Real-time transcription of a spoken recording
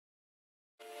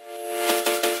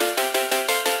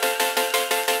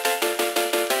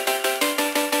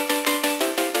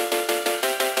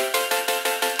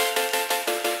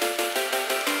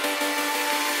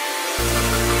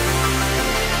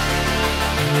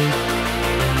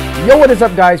Yo, what is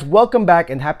up guys? Welcome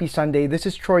back and happy Sunday. This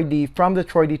is Troy D from the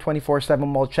Troy D 24/7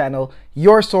 Mall channel,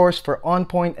 your source for on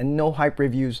point and no hype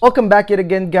reviews. Welcome back yet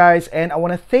again guys, and I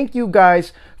want to thank you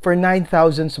guys for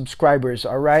 9,000 subscribers.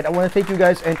 All right, I want to thank you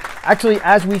guys, and actually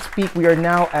as we speak we are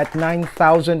now at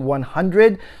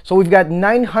 9,100, so we've got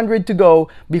 900 to go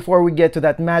before we get to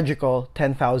that magical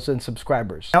 10,000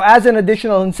 subscribers. Now as an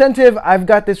additional incentive, I've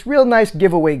got this real nice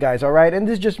giveaway guys. All right, and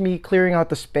this is just me clearing out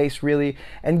the space really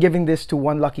and giving this to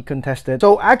one lucky contestant.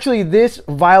 So actually this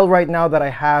vial right now that I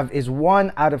have is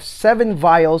 1 out of 7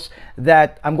 vials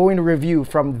that I'm going to review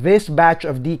from this batch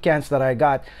of decants that I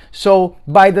got. So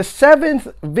by the 7th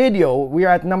video, we are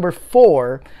at number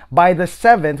 4. By the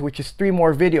 7th, which is 3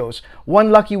 more videos,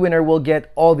 one lucky winner will get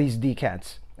all these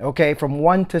decants. Okay, from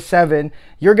 1 to 7,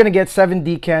 you're gonna get 7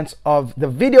 decants of the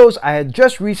videos I had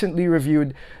just recently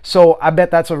reviewed. So I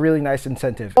bet that's a really nice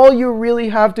incentive. All you really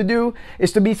have to do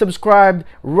is to be subscribed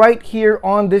right here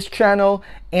on this channel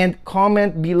and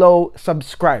comment below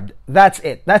subscribed. That's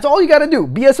it. That's all you gotta do.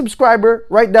 Be a subscriber,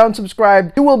 write down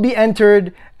subscribe. You will be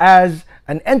entered as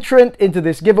an entrant into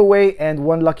this giveaway, and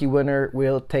one lucky winner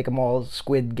will take them all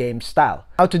Squid Game style.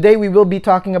 Now today we will be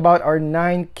talking about our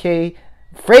 9K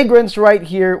fragrance right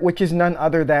here, which is none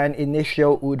other than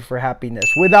Initio Oud for Happiness.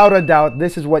 Without a doubt,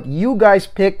 this is what you guys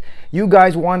picked. You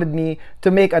guys wanted me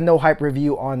to make a no hype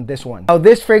review on this one. Now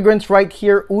this fragrance right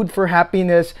here, Oud for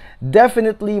Happiness,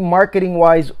 definitely marketing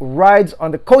wise rides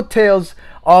on the coattails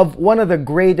of one of the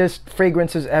greatest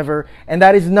fragrances ever, and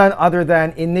that is none other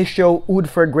than Initio Oud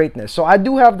for Greatness. So I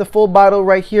do have the full bottle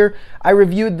right here. I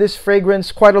reviewed this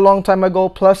fragrance quite a long time ago,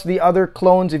 plus the other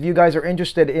clones. If you guys are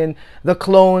interested in the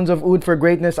clones of Oud for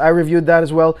Greatness, I reviewed that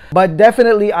as well. But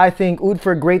definitely I think Oud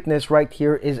for Greatness right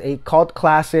here is a cult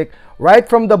classic. Right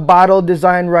from the bottle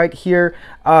design right here,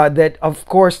 that of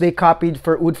course they copied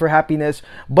for Oud for Happiness,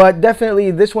 but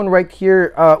definitely this one right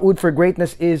here, Oud for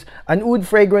Greatness, is an oud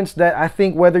fragrance that I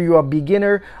think whether you're a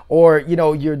beginner or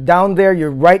you're down there, you're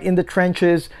right in the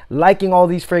trenches liking all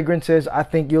these fragrances, I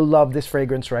think you'll love this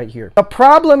fragrance right here. The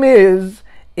problem is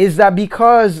that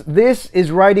because this is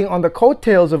riding on the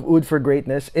coattails of Oud for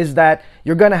Greatness, is that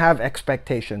you're gonna have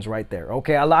expectations right there.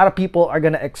 Okay, a lot of people are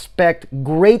gonna expect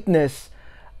greatness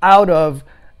out of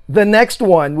the next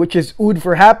one, which is Oud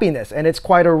for Happiness, and it's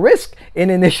quite a risk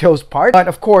in Initio's part. But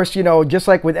of course, just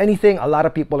like with anything, a lot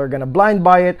of people are gonna blind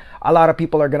buy it, a lot of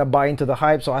people are gonna buy into the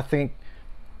hype. So I think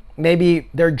maybe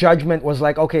their judgment was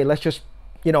like, okay, let's just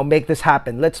make this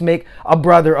happen. Let's make a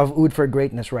brother of Oud for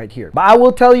Greatness right here. But I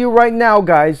will tell you right now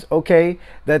guys, okay,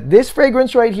 that this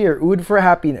fragrance right here, Oud for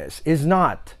Happiness, is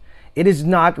not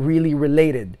really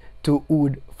related to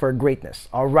Oud for Greatness.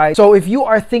 All right, so if you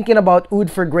are thinking about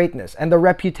Oud for Greatness and the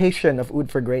reputation of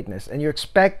Oud for Greatness, and you're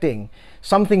expecting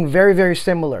something very, very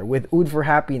similar with Oud for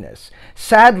Happiness,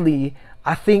 sadly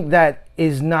I think that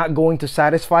is not going to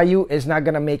satisfy you, is not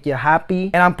going to make you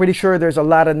happy. And I'm pretty sure there's a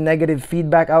lot of negative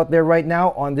feedback out there right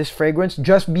now on this fragrance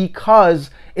just because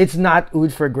it's not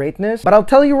Oud for Greatness. But I'll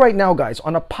tell you right now guys,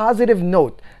 on a positive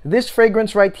note, this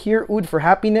fragrance right here, Oud for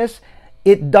Happiness,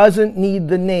 it doesn't need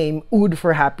the name Oud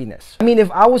for Happiness. I mean,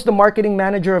 if I was the marketing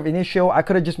manager of Initio, I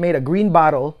could have just made a green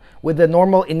bottle with the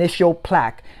normal Initio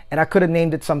plaque and I could have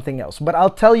named it something else. But I'll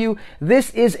tell you,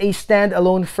 this is a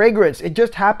standalone fragrance. It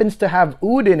just happens to have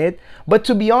oud in it, but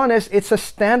to be honest, it's a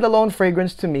standalone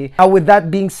fragrance to me. Now with that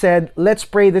being said, let's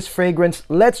spray this fragrance.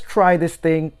 Let's try this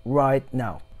thing right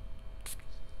now.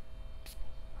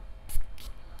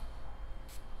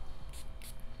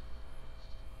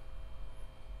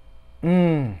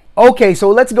 Okay, so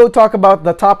let's go talk about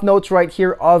the top notes right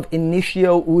here of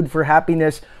Initio Oud for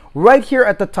Happiness. Right here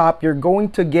at the top, you're going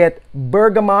to get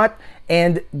bergamot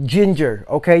and ginger.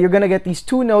 Okay, you're gonna get these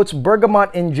 2 notes,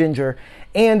 bergamot and ginger.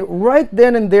 And right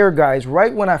then and there guys,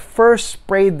 right when I first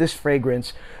sprayed this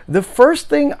fragrance, the first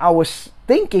thing I was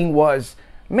thinking was,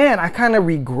 man, I kind of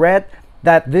regret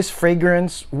that this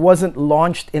fragrance wasn't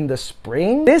launched in the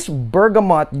spring. This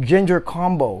bergamot ginger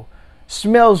combo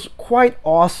smells quite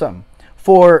awesome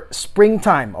for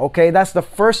springtime. Okay, that's the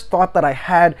first thought that I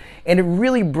had, and it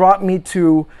really brought me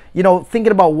to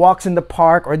thinking about walks in the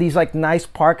park, or these like nice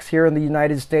parks here in the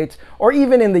United States or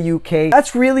even in the UK.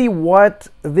 That's really what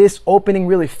this opening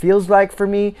really feels like for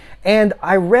me. And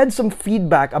I read some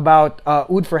feedback about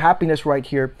Oud for Happiness right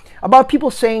here, about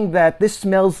people saying that this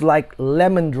smells like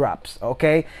lemon drops.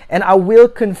 Okay, and I will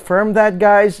confirm that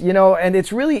guys, and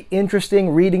it's really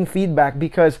interesting reading feedback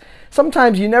because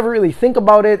sometimes you never really think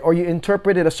about it or you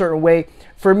interpret it a certain way.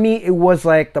 For me, it was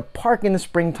like the park in the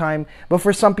springtime, but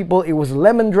for some people it was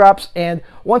lemon drops. And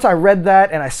once I read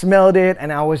that and I smelled it,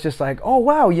 and I was just like, oh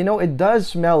wow, it does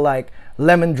smell like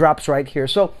lemon drops right here.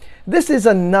 So this is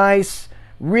a nice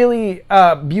really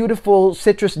beautiful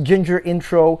citrus ginger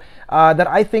intro that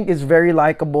I think is very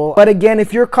likable. But again,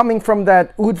 if you're coming from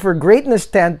that oud for greatness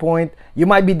standpoint, you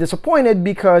might be disappointed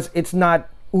because it's not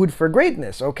oud for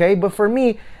greatness, okay? But for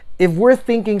me, if we're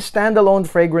thinking standalone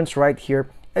fragrance right here,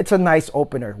 it's a nice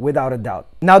opener without a doubt.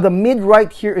 Now the mid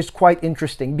right here is quite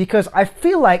interesting because I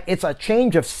feel like it's a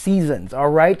change of seasons, all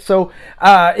right? So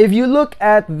if you look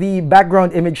at the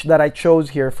background image that I chose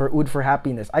here for Oud for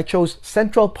Happiness, I chose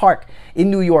Central Park in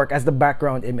New York as the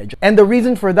background image. And the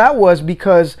reason for that was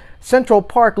because Central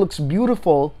Park looks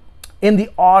beautiful in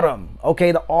the autumn,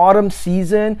 okay? The autumn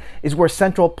season is where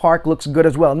Central Park looks good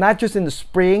as well. Not just in the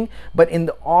spring, but in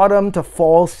the autumn to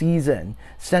fall season,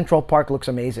 Central Park looks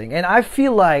amazing. And I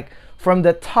feel like from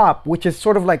the top, which is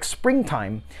sort of like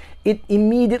springtime, it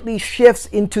immediately shifts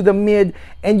into the mid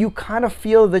and you kind of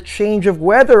feel the change of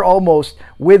weather almost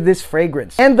with this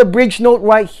fragrance. And the bridge note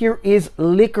right here is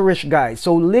licorice, guys.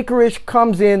 So licorice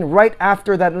comes in right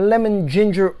after that lemon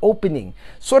ginger opening,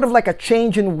 sort of like a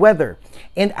change in weather.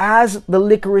 And as the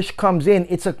licorice comes in,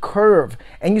 it's a curve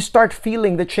and you start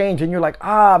feeling the change and you're like,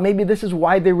 ah, maybe this is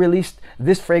why they released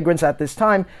this fragrance at this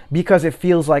time, because it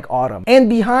feels like autumn. And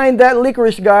behind that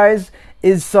licorice, guys,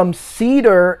 is some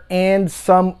cedar and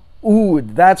some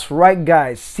oud. That's right,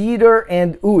 guys, cedar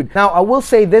and oud. Now I will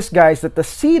say this, guys, that the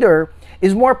cedar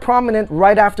is more prominent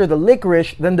right after the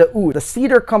licorice than the oud. The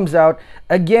cedar comes out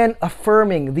again,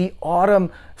 affirming the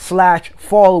autumn /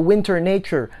 fall winter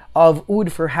nature of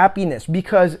Oud for Happiness,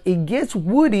 because it gets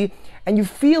woody and you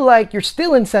feel like you're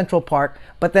still in Central Park,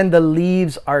 but then the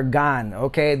leaves are gone,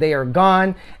 okay? They are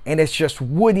gone and it's just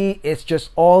woody. It's just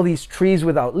all these trees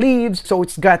without leaves. So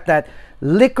it's got that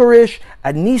licorice,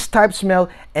 anise type smell,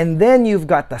 and then you've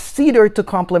got the cedar to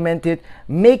complement it,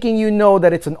 making you know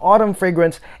that it's an autumn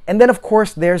fragrance. And then of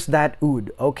course there's that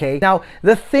oud, okay? Now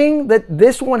the thing that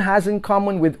this one has in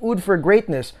common with Oud for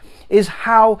Greatness is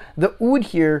how the oud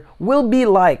here will be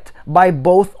liked by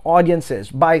both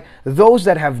audiences. By those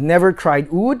that have never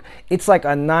tried oud, it's like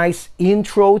a nice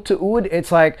intro to oud.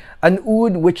 It's like an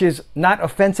oud which is not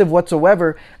offensive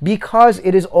whatsoever because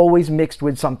it is always mixed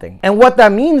with something. And what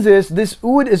that means is this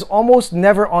oud is almost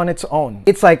never on its own.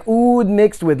 It's like oud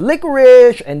mixed with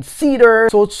licorice and cedar,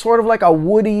 so it's sort of like a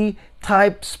woody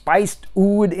type spiced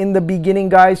oud in the beginning,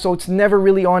 guys, so it's never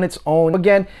really on its own.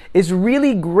 Again, it's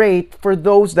really great for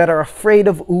those that are afraid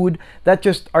of oud, that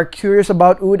just are curious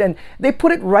about oud, and they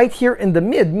put it right here in the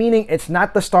mid, meaning it's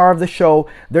not the star of the show.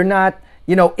 They're not,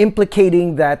 you know,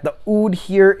 implicating that the oud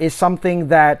here is something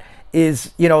that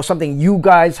is, you know, something you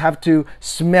guys have to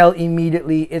smell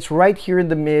immediately. It's right here in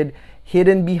the mid,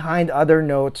 hidden behind other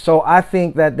notes. So I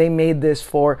think that they made this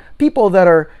for people that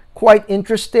are quite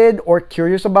interested or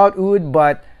curious about oud,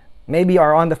 but maybe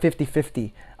are on the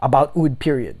 50-50 about oud,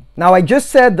 period. Now I just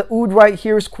said the oud right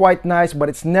here is quite nice, but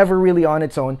it's never really on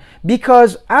its own,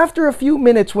 because after a few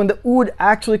minutes when the oud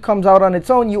actually comes out on its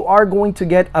own, you are going to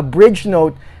get a bridge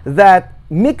note that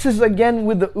mixes again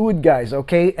with the oud, guys,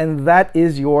 okay? And that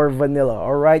is your vanilla,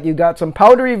 all right? You got some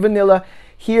powdery vanilla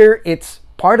here. It's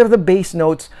part of the base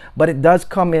notes, but it does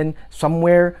come in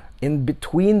somewhere in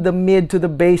between the mid to the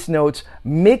base notes,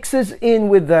 mixes in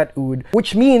with that oud,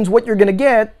 which means what you're gonna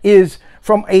get is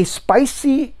from a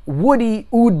spicy, woody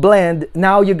oud blend,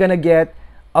 now you're gonna get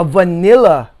a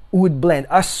vanilla oud blend,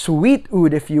 a sweet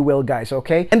oud, if you will, guys,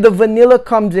 okay? And the vanilla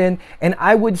comes in, and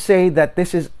I would say that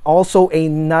this is also a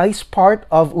nice part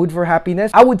of Oud for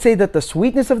Happiness. I would say that the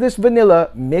sweetness of this vanilla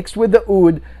mixed with the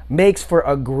oud makes for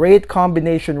a great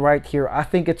combination right here. I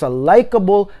think it's a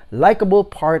likable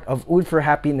part of Oud for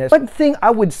Happiness. One thing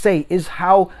I would say is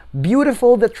how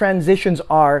beautiful the transitions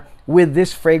are with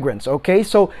this fragrance, okay?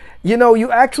 So, you know,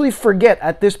 you actually forget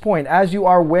at this point, as you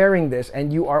are wearing this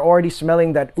and you are already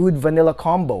smelling that oud vanilla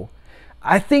combo,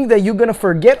 I think that you're gonna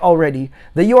forget already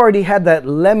that you already had that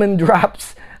lemon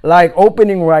drops like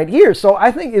opening right here. So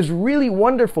I think it's really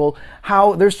wonderful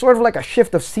how there's sort of like a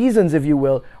shift of seasons, if you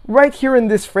will, right here in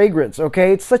this fragrance,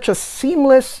 okay? It's such a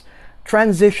seamless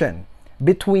transition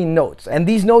between notes, and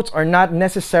these notes are not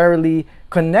necessarily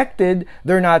connected,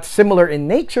 they're not similar in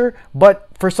nature, but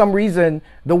for some reason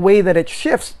the way that it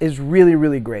shifts is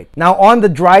really great. Now on the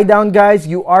dry down, guys,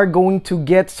 you are going to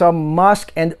get some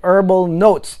musk and herbal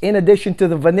notes in addition to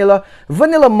the vanilla.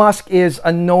 Vanilla musk is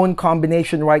a known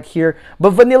combination right here,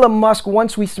 but vanilla musk,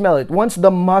 once we smell it, once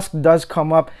the musk does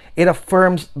come up, it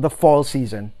affirms the fall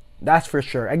season. That's for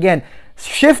sure. Again,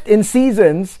 shift in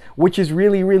seasons, which is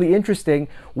really interesting.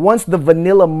 Once the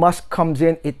vanilla musk comes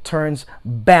in, it turns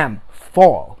bam,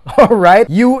 fall. All right,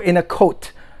 you in a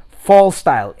coat, fall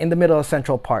style in the middle of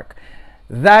Central Park.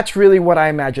 That's really what I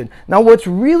imagine. Now what's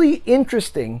really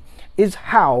interesting is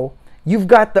how you've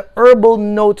got the herbal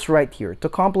notes right here to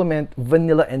complement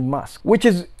vanilla and musk, which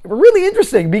is really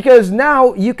interesting because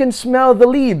now you can smell the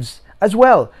leaves as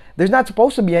well. There's not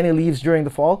supposed to be any leaves during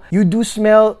the fall. You do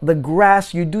smell the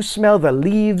grass, you do smell the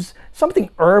leaves,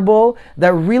 something herbal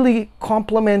that really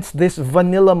complements this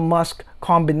vanilla musk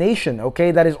combination, okay,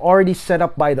 that is already set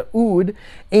up by the oud.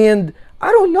 And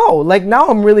I don't know, like now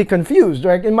I'm really confused,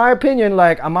 right? In my opinion,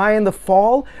 like, am I in the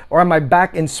fall or am I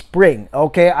back in spring?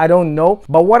 Okay, I don't know.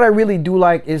 But what I really do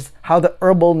like is how the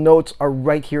herbal notes are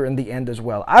right here in the end as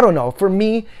well. I don't know, for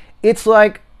me, it's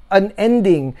like an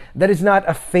ending that is not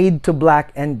a fade to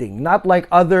black ending, not like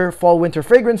other fall winter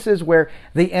fragrances where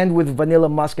they end with vanilla,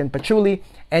 musk, and patchouli,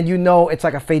 and you know it's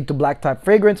like a fade to black type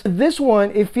fragrance. This one,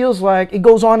 it feels like it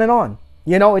goes on and on.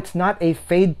 You know, it's not a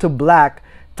fade to black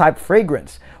type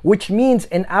fragrance, which means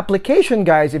in application,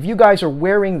 guys, if you guys are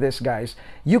wearing this, guys,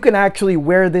 you can actually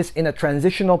wear this in a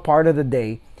transitional part of the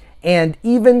day, and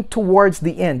even towards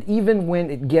the end, even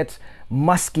when it gets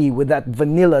musky with that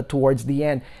vanilla towards the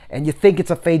end and you think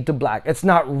it's a fade to black, it's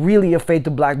not really a fade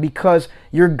to black because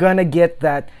you're gonna get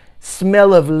that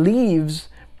smell of leaves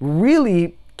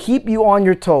really keep you on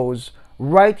your toes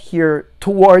right here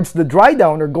towards the dry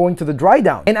down or going to the dry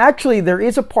down. And actually there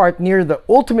is a part near the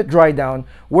ultimate dry down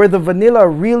where the vanilla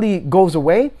really goes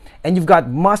away and you've got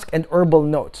musk and herbal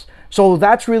notes. So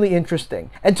that's really interesting.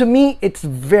 And to me, it's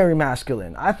very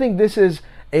masculine. I think this is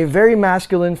a very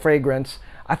masculine fragrance.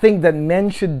 I think that men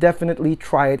should definitely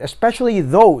try it, especially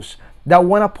those that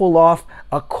want to pull off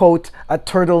a coat, a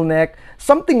turtleneck,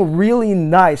 something really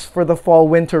nice for the fall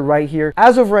winter right here.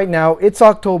 As of right now, it's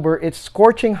October, it's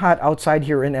scorching hot outside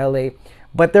here in LA,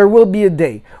 but there will be a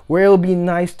day where it'll be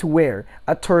nice to wear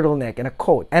a turtleneck and a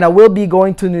coat. And I will be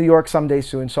going to New York someday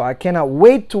soon, so I cannot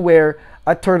wait to wear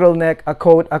a turtleneck, a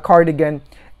coat, a cardigan,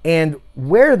 and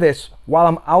wear this while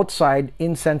I'm outside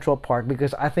in Central Park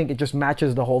because I think it just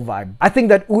matches the whole vibe. I think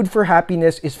that Oud for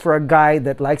Happiness is for a guy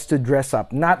that likes to dress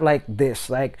up, not like this,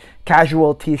 like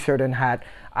casual t-shirt and hat.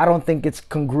 I don't think it's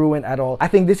congruent at all. I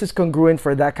think this is congruent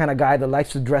for that kind of guy that likes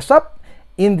to dress up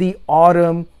in the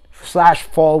autumn /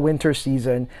 fall winter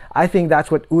season. I think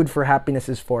that's what Oud for Happiness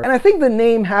is for. And I think the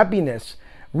name Happiness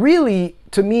really,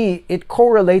 to me, it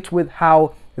correlates with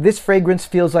how this fragrance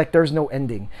feels like there's no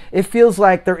ending. It feels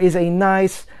like there is a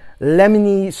nice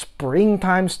lemony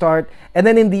springtime start, and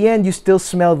then in the end you still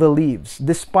smell the leaves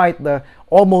despite the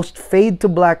almost fade to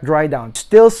black dry down.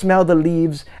 Still smell the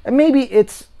leaves, and maybe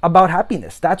it's about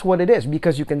happiness. That's what it is,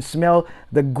 because you can smell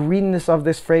the greenness of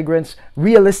this fragrance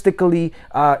realistically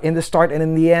in the start and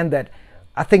in the end. That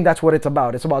I think that's what it's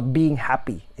about. It's about being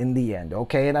happy in the end,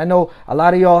 okay? And I know a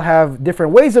lot of y'all have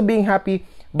different ways of being happy,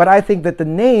 but I think that the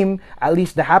name, at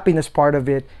least the happiness part of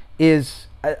it, is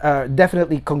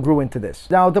definitely congruent to this.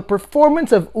 Now, the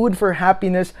performance of Oud for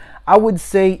Happiness, I would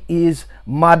say, is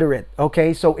moderate,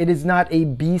 okay? So it is not a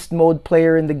beast mode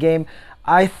player in the game.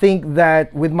 I think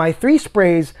that with my 3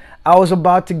 sprays, I was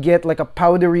about to get like a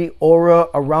powdery aura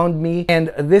around me,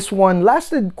 and this one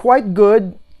lasted quite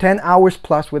good, 10 hours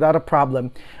plus without a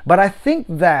problem. But I think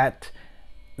that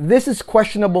this is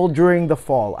questionable during the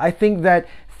fall. I think that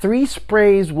 3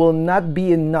 sprays will not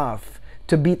be enough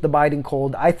to beat the biting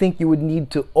cold. I think you would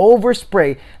need to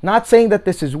overspray. Not saying that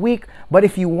this is weak, but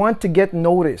if you want to get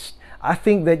noticed, I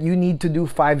think that you need to do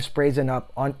 5 sprays and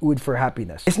up on Oud for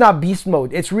Happiness. It's not beast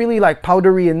mode. It's really like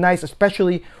powdery and nice,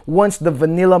 especially once the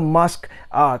vanilla musk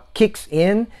kicks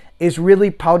in. It's really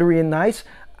powdery and nice.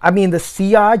 I mean, the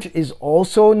sillage is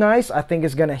also nice. I think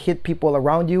it's gonna hit people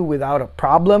around you without a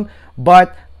problem.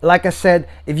 But like I said,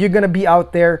 if you're gonna be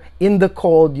out there in the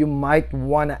cold, you might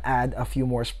wanna add a few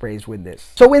more sprays with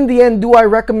this. So in the end, do I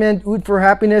recommend Oud for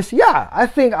Happiness? Yeah, I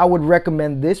think I would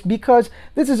recommend this because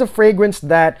this is a fragrance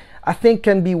that I think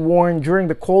can be worn during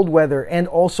the cold weather and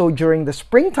also during the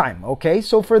springtime, okay?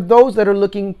 So for those that are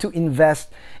looking to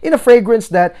invest in a fragrance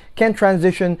that can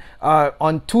transition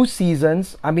on 2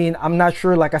 seasons, I mean, I'm not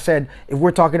sure, like I said, if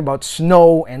we're talking about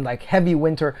snow and like heavy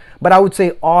winter, but I would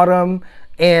say autumn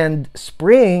and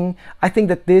spring, I think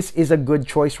that this is a good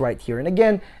choice right here. And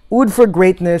again, Oud for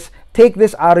Greatness, take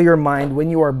this out of your mind when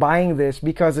you are buying this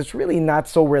because it's really not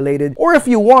so related. Or if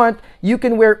you want, you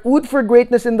can wear Oud for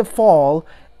Greatness in the fall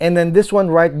and then this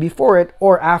one right before it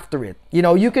or after it. you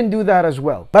know, you can do that as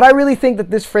well. But I really think that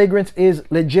this fragrance is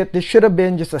legit. This should have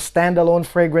been just a standalone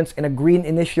fragrance in a green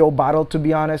Initio bottle, to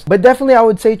be honest. But definitely I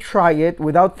would say try it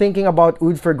without thinking about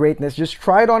Oud for Greatness. Just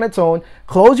try it on its own.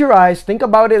 Close your eyes, think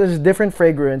about it as a different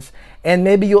fragrance, and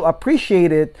maybe you'll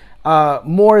appreciate it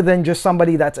more than just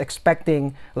somebody that's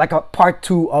expecting like a part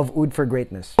 2 of Oud for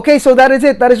Greatness. Okay, so that is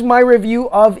it. That is my review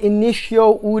of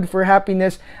Initio Oud for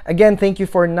Happiness. Again, thank you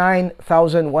for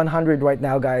 9,100 right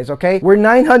now, guys. Okay, we're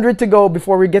 900 to go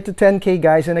before we get to 10K,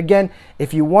 guys. And again,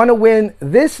 if you want to win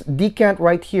this decant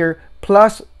right here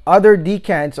plus other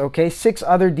decants, okay, 6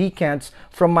 other decants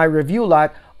from my review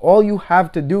lot, all you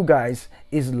have to do, guys,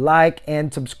 is like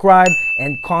and subscribe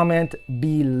and comment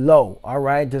below. All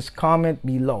right, just comment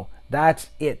below. That's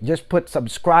it. Just put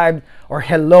subscribe or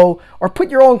hello, or put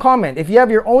your own comment. If you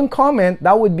have your own comment,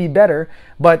 that would be better,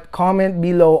 but comment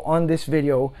below on this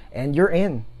video and you're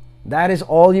in. That is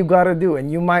all you gotta do, and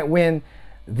you might win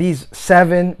these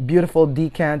 7 beautiful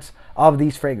decants of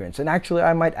these fragrances. And actually,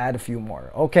 I might add a few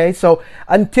more. Okay, so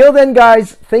until then,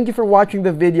 guys, thank you for watching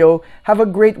the video. Have a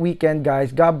great weekend,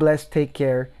 guys. God bless. Take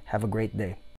care. Have a great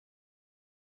day.